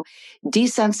 So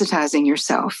desensitizing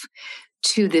yourself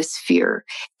to this fear.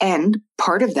 And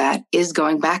part of that is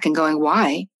going back and going,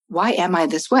 why am I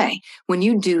this way? When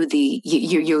you do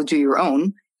you'll do your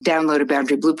own download a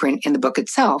boundary blueprint in the book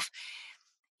itself,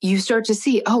 you start to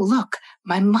see, oh, look,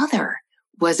 my mother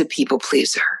was a people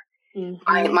pleaser.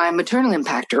 Mm-hmm. My maternal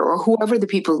impactor, or whoever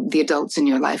the adults in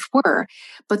your life were.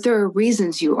 But there are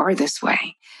reasons you are this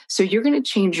way. So you're going to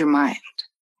change your mind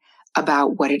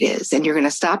about what it is. And you're going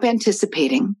to stop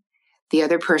anticipating the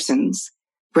other person's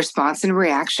response and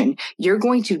reaction. You're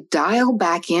going to dial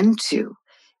back into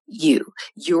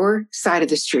your side of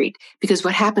the street. Because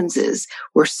what happens is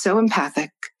we're so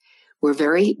empathic. We're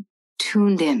very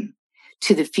tuned in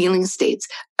to the feeling states,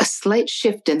 a slight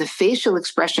shift in the facial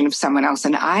expression of someone else.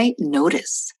 And I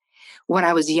notice when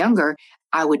I was younger,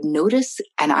 I would notice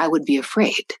and I would be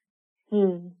afraid.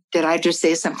 Did I just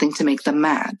say something to make them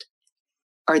mad?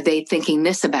 Are they thinking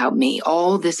this about me?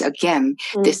 All this, again,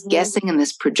 this guessing and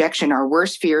this projection, our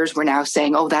worst fears, we're now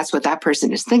saying, oh, that's what that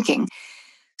person is thinking.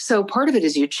 So part of it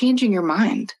is you're changing your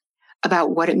mind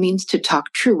about what it means to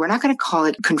talk true. We're not going to call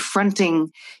it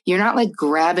confronting. You're not like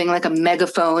grabbing like a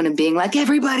megaphone and being like,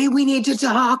 everybody, we need to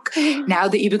talk now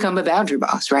that you become a boundary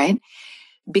boss, right?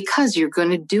 Because you're going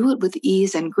to do it with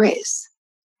ease and grace.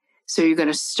 So you're going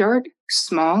to start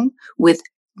small with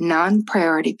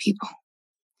non-priority people.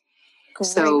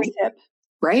 Great tip.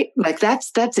 Right? Like that's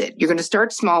it. You're going to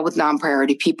start small with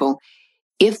non-priority people.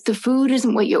 If the food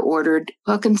isn't what you ordered,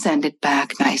 well, can send it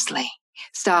back nicely.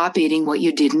 Stop eating what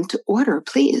you didn't order,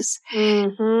 please.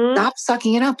 Mm-hmm. Stop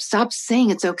sucking it up. Stop saying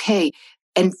it's okay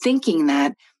and thinking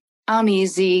that I'm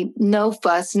easy, no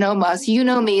fuss, no muss. You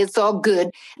know me, it's all good.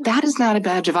 That is not a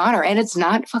badge of honor, and it's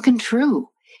not fucking true.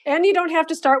 And you don't have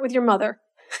to start with your mother.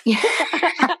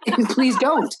 And please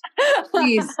don't.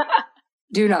 Please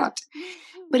do not.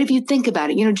 But if you think about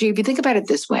it, G, if you think about it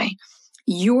this way,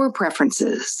 your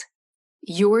preferences,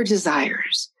 your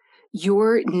desires,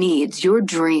 your needs, your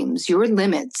dreams, your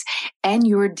limits, and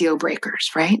your deal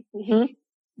breakers, right? Mm-hmm.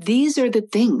 These are the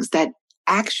things that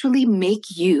actually make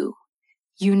you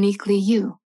uniquely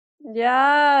you.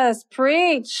 Yes,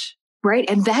 preach. Right?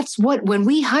 And that's when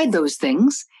we hide those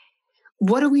things,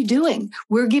 what are we doing?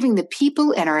 We're giving the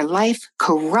people in our life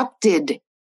corrupted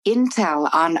intel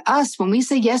on us when we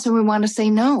say yes and we want to say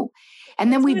no.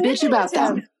 And then we bitch about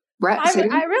them. Right?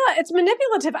 I realize it's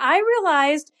manipulative. I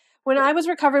realized when I was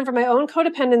recovering from my own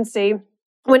codependency,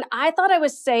 when I thought I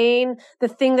was saying the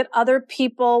thing that other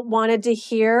people wanted to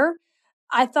hear,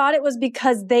 I thought it was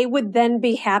because they would then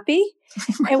be happy.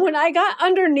 Right. And when I got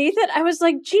underneath it, I was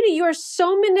like, Gina, you are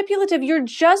so manipulative. You're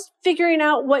just figuring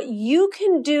out what you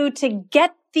can do to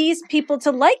get these people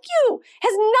to like you. It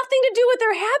has nothing to do with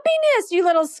their happiness, you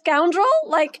little scoundrel.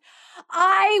 Like,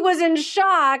 I was in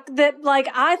shock that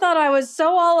I thought I was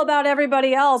so all about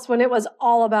everybody else when it was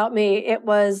all about me. It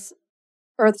was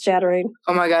earth-shattering.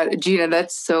 Oh my God, Gina,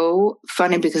 that's so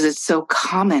funny because it's so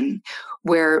common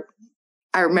where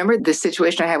I remember the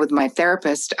situation I had with my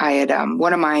therapist. I had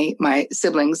one of my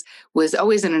siblings was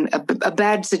always in a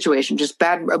bad situation, just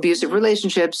bad abusive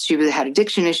relationships. She had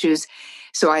addiction issues.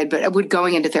 So I would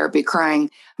going into therapy crying,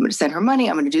 I'm going to send her money.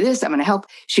 I'm going to do this. I'm going to help.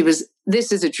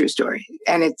 This is a true story.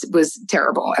 And it was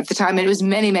terrible at the time. And it was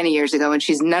many, many years ago. And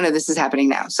none of this is happening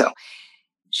now. So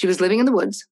she was living in the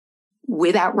woods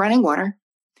without running water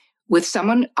with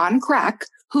someone on crack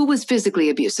who was physically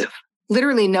abusive.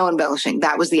 Literally no embellishing.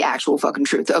 That was the actual fucking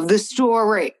truth of the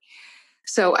story.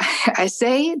 So I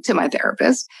say to my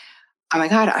therapist, oh my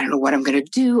God, I don't know what I'm going to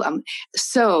do.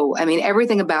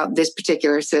 Everything about this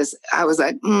particular sis, I was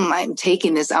like, I'm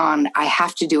taking this on. I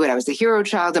have to do it. I was the hero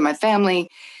child in my family.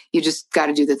 You just got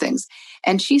to do the things.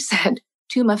 And she said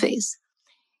to my face,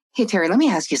 hey, Terri, let me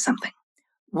ask you something.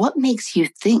 What makes you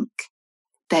think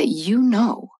that you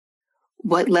know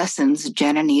what lessons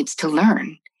Jenna needs to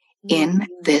learn in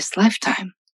this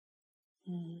lifetime?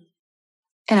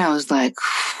 And I was like,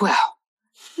 well,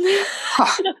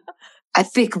 I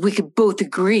think we could both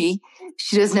agree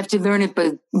she doesn't have to learn it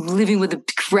by living with a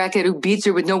crackhead who beats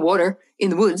her with no water in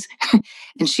the woods.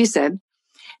 And she said,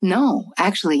 no,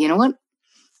 actually, you know what?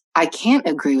 I can't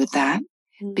agree with that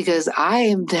because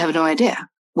I have no idea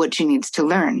what she needs to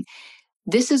learn.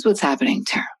 This is what's happening,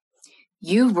 Terri.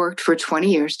 You've worked for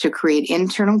 20 years to create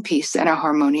internal peace and a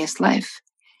harmonious life.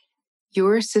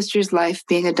 Your sister's life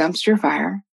being a dumpster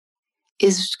fire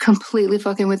is completely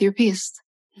fucking with your peace.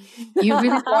 You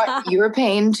really want your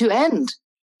pain to end.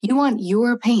 You want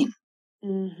your pain to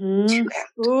end.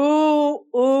 Ooh.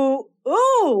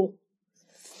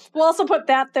 We'll also put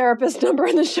that therapist number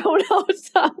in the show notes.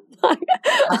 I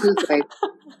was like,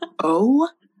 oh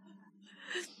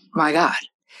my God.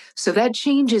 So that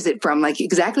changes it from like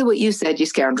exactly what you said, you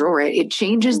scoundrel, right? It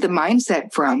changes the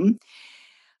mindset from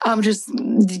I'm just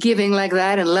giving like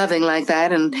that and loving like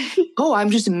that. And,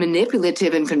 I'm just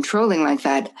manipulative and controlling like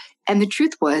that. And the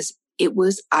truth was,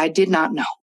 I did not know.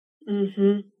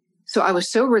 Mm-hmm. So I was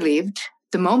so relieved.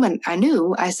 The moment I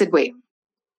knew, I said, wait,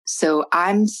 so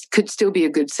could still be a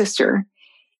good sister,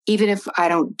 even if I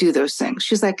don't do those things.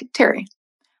 She's like, Terri,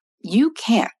 you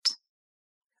can't.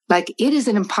 Like, it is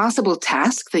an impossible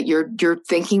task that you're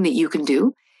thinking that you can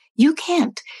do. You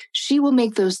can't. She will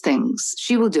make those things.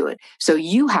 She will do it. So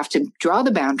you have to draw the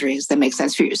boundaries that make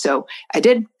sense for you. So I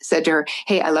said to her,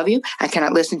 hey, I love you. I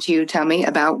cannot listen to you tell me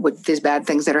about what these bad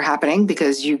things that are happening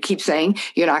because you keep saying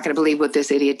you're not going to believe what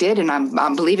this idiot did. And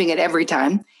I'm believing it every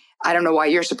time. I don't know why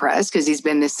you're surprised because he's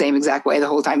been this same exact way the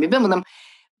whole time you've been with him.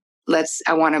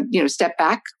 I want to, step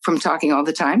back from talking all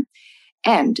the time.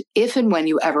 And if and when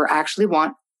you ever actually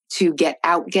want to get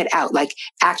out, like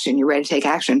action, you're ready to take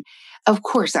action. Of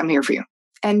course, I'm here for you.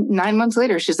 And 9 months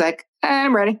later, she's like,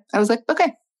 I'm ready. I was like,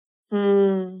 okay.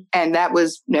 And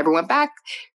that never went back.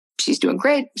 She's doing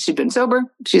great. She's been sober.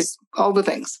 She's all the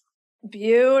things.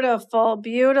 Beautiful. And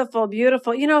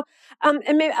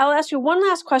maybe I'll ask you one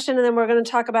last question and then we're going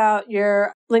to talk about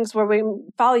your links where we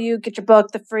follow you, get your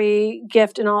book, the free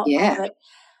gift and all of it.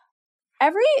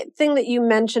 Everything that you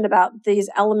mentioned about these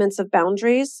elements of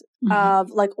boundaries, of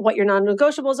like what your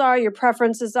non-negotiables are, your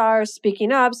preferences are,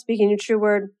 speaking up, speaking your true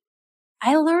word.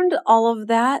 I learned all of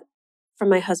that from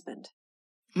my husband.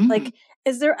 Like,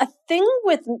 is there a thing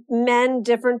with men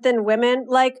different than women?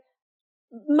 Like,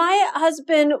 my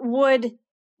husband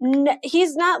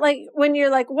he's not like, when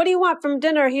you're like, what do you want from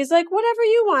dinner? He's like, whatever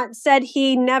you want, said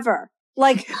he never.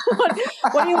 Like,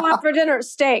 what do you want for dinner?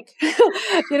 Steak.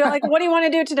 Like, what do you want to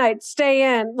do tonight?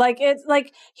 Stay in. Like, it's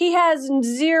like he has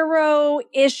zero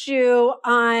issue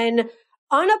on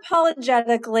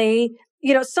unapologetically.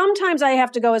 Sometimes I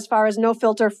have to go as far as no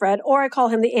filter Fred, or I call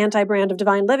him the anti-brand of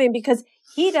divine living because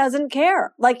he doesn't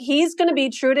care. Like, he's going to be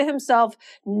true to himself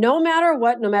no matter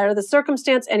what, no matter the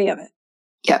circumstance, any of it.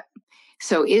 Yep.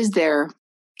 So is there,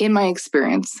 in my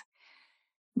experience,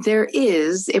 there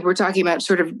is, if we're talking about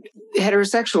sort of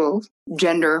heterosexual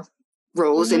gender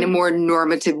roles in a more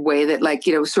normative way that like,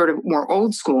 sort of more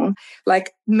old school,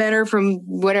 like men are from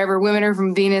whatever, women are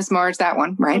from Venus, Mars, that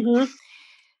one, right?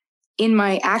 In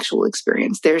my actual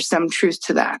experience, there's some truth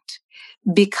to that.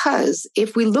 Because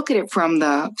if we look at it from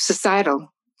the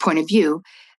societal point of view,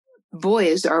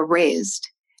 boys are raised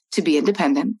to be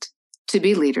independent, to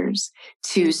be leaders,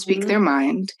 to speak their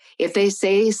mind. If they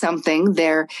say something,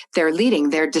 they're leading,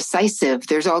 they're decisive.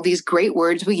 There's all these great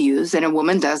words we use, and a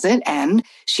woman does it, and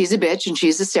she's a bitch, and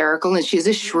she's hysterical, and she's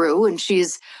a shrew, and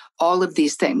she's all of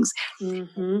these things.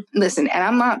 Listen, and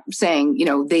I'm not saying,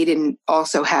 they didn't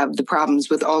also have the problems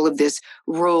with all of this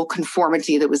role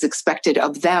conformity that was expected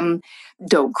of them.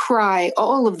 Don't cry.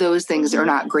 All of those things are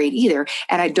not great either.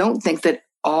 And I don't think that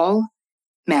all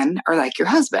men are like your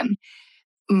husband.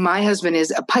 my husband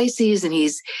is a Pisces, and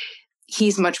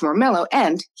he's much more mellow,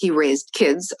 and he raised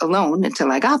kids alone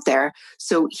until I got there.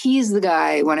 So he's the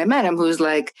guy when I met him who's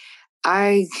like,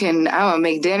 I'm going to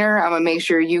make dinner. I'm going to make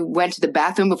sure you went to the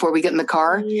bathroom before we get in the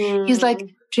car. He's like, do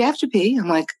you have to pee? I'm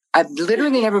like, I've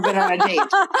literally never been on a date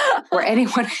where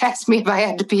anyone asked me if I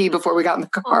had to pee before we got in the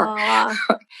car.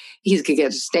 He's going to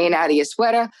get a stain out of your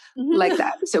sweater, like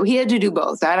that. So he had to do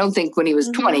both. I don't think when he was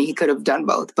 20, he could have done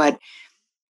both. But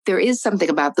there is something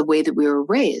about the way that we were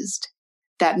raised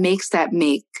that make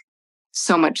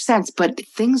so much sense. But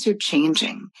things are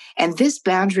changing. And this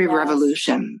boundary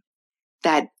revolution,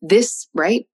 that this,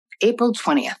 right, April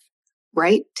 20th,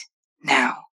 right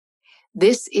now,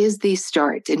 this is the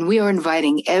start. And we are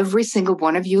inviting every single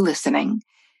one of you listening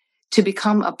to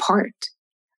become a part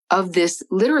of this.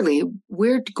 Literally,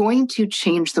 we're going to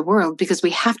change the world because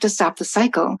we have to stop the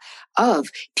cycle of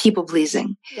people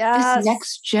pleasing. This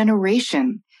next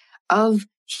generation of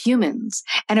humans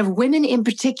and of women in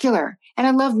particular. And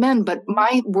I love men, but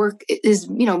my work is,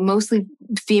 mostly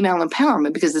female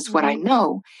empowerment because it's what I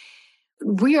know.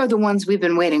 We are the ones we've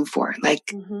been waiting for.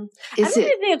 Like, I don't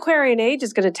think the Aquarian age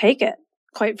is going to take it,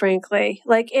 quite frankly.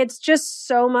 Like, it's just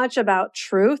so much about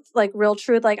truth, like real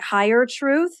truth, like higher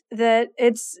truth, that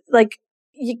it's like,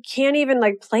 you can't even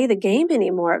like play the game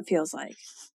anymore, it feels like.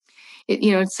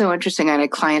 It's so interesting. I had a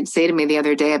client say to me the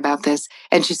other day about this,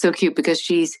 and she's so cute because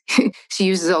she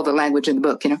uses all the language in the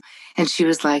book, and she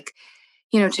was like,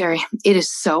 Terri, it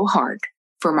is so hard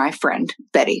for my friend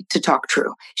Betty to talk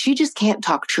true. She just can't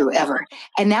talk true ever.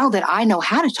 And now that I know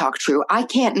how to talk true, I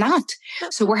can't not.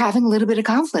 So we're having a little bit of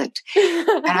conflict.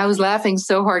 And I was laughing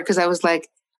so hard because I was like,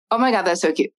 oh my God, that's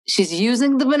so cute. She's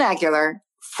using the vernacular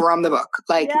from the book.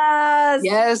 Like,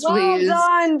 yes, please. Well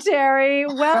done, Terri.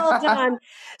 Well done.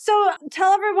 So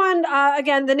tell everyone,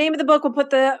 again, the name of the book. We'll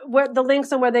put the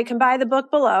links on where they can buy the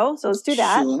book below. So let's do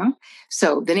that. Sure.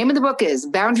 So the name of the book is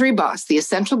Boundary Boss, The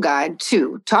Essential Guide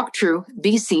to Talk True,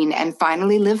 Be Seen, and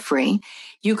Finally Live Free.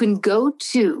 You can go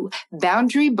to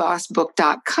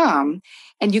boundarybossbook.com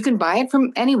and you can buy it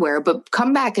from anywhere, but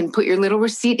come back and put your little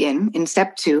receipt in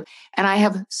step 2. And I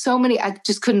have so many, I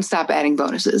just couldn't stop adding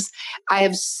bonuses. I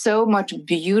have so much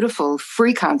beautiful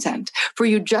free content for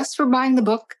you just for buying the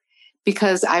book,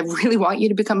 because I really want you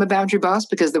to become a boundary boss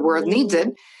because the world needs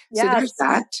it. So there's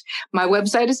that. My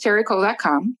website is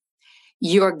terricole.com.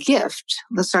 Your gift,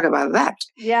 let's talk about that.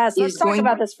 Yes, let's talk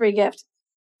about this free gift.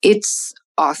 It's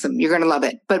awesome. You're going to love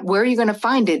it. But where you're going to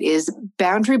find it is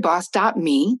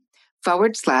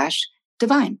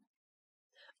boundaryboss.me/divine.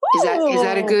 Is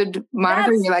that a good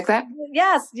moniker? You like that?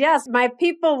 Yes. My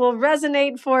people will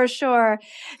resonate for sure.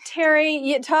 Terri,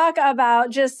 you talk about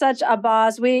just such a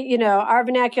boss. Our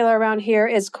vernacular around here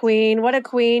is queen. What a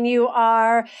queen you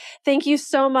are. Thank you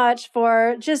so much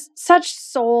for just such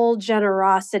soul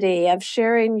generosity of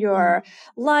sharing your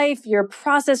life, your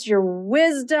process, your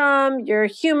wisdom, your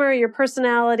humor, your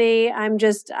personality. I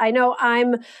know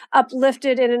I'm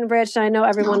uplifted and enriched. I know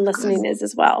everyone listening is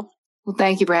as well. Well,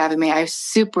 thank you for having me. I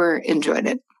super enjoyed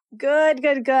it. Good.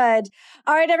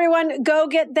 All right, everyone, go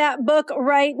get that book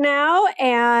right now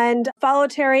and follow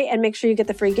Terri and make sure you get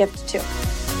the free gift too.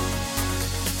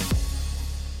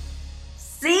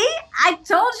 See? I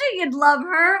told you you'd love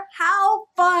her. How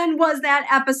fun was that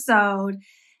episode?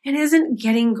 And isn't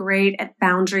getting great at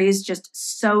boundaries just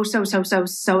so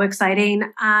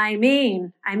exciting? I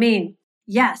mean,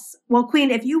 yes. Well,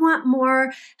 Queen, if you want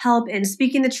more help in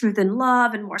speaking the truth in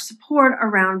love and more support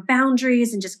around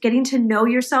boundaries and just getting to know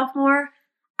yourself more,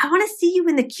 I want to see you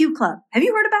in the Q Club. Have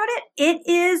you heard about it? It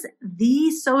is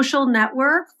the social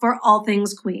network for all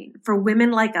things Queen, for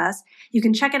women like us. You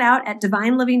can check it out at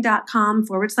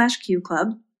divineliving.com/Q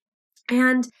Club.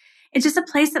 And it's just a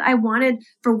place that I wanted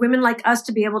for women like us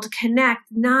to be able to connect,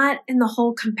 not in the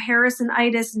whole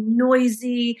comparison-itis,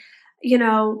 noisy,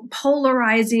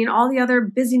 polarizing, all the other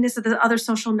busyness of the other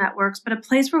social networks, but a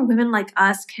place where women like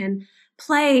us can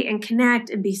play and connect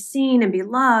and be seen and be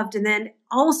loved. And then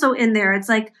also in there, it's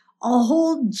like a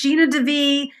whole Gina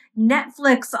DeVee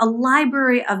Netflix, a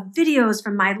library of videos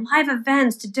from my live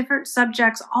events to different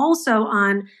subjects also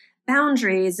on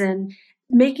boundaries and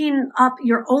making up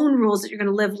your own rules that you're going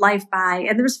to live life by.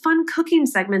 And there's fun cooking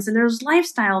segments and there's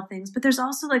lifestyle things, but there's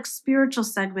also like spiritual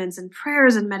segments and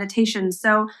prayers and meditations.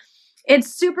 So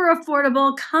it's super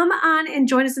affordable. Come on and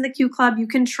join us in the Q Club. You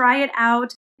can try it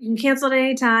out. You can cancel it at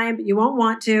any time, but you won't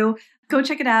want to. Go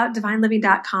check it out,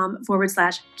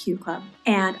 divineliving.com/Q Club.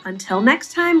 And until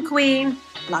next time, Queen,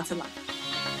 lots of love.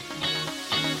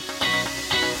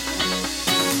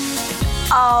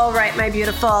 All right, my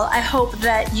beautiful. I hope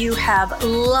that you have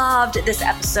loved this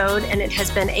episode and it has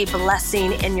been a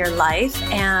blessing in your life.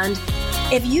 And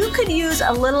If you could use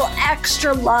a little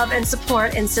extra love and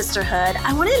support in sisterhood,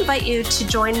 I want to invite you to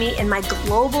join me in my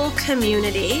global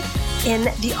community in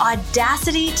the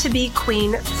Audacity to Be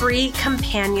Queen free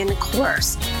companion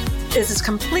course. This is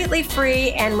completely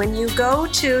free, and when you go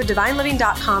to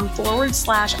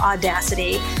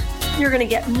divineliving.com/audacity, you're going to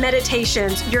get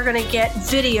meditations, you're going to get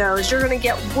videos, you're going to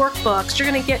get workbooks, you're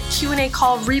going to get Q&A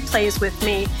call replays with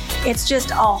me. It's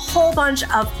just a whole bunch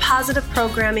of positive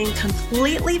programming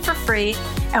completely for free.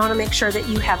 I want to make sure that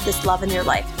you have this love in your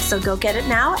life. So go get it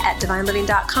now at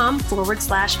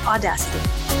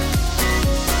divineliving.com/audacity.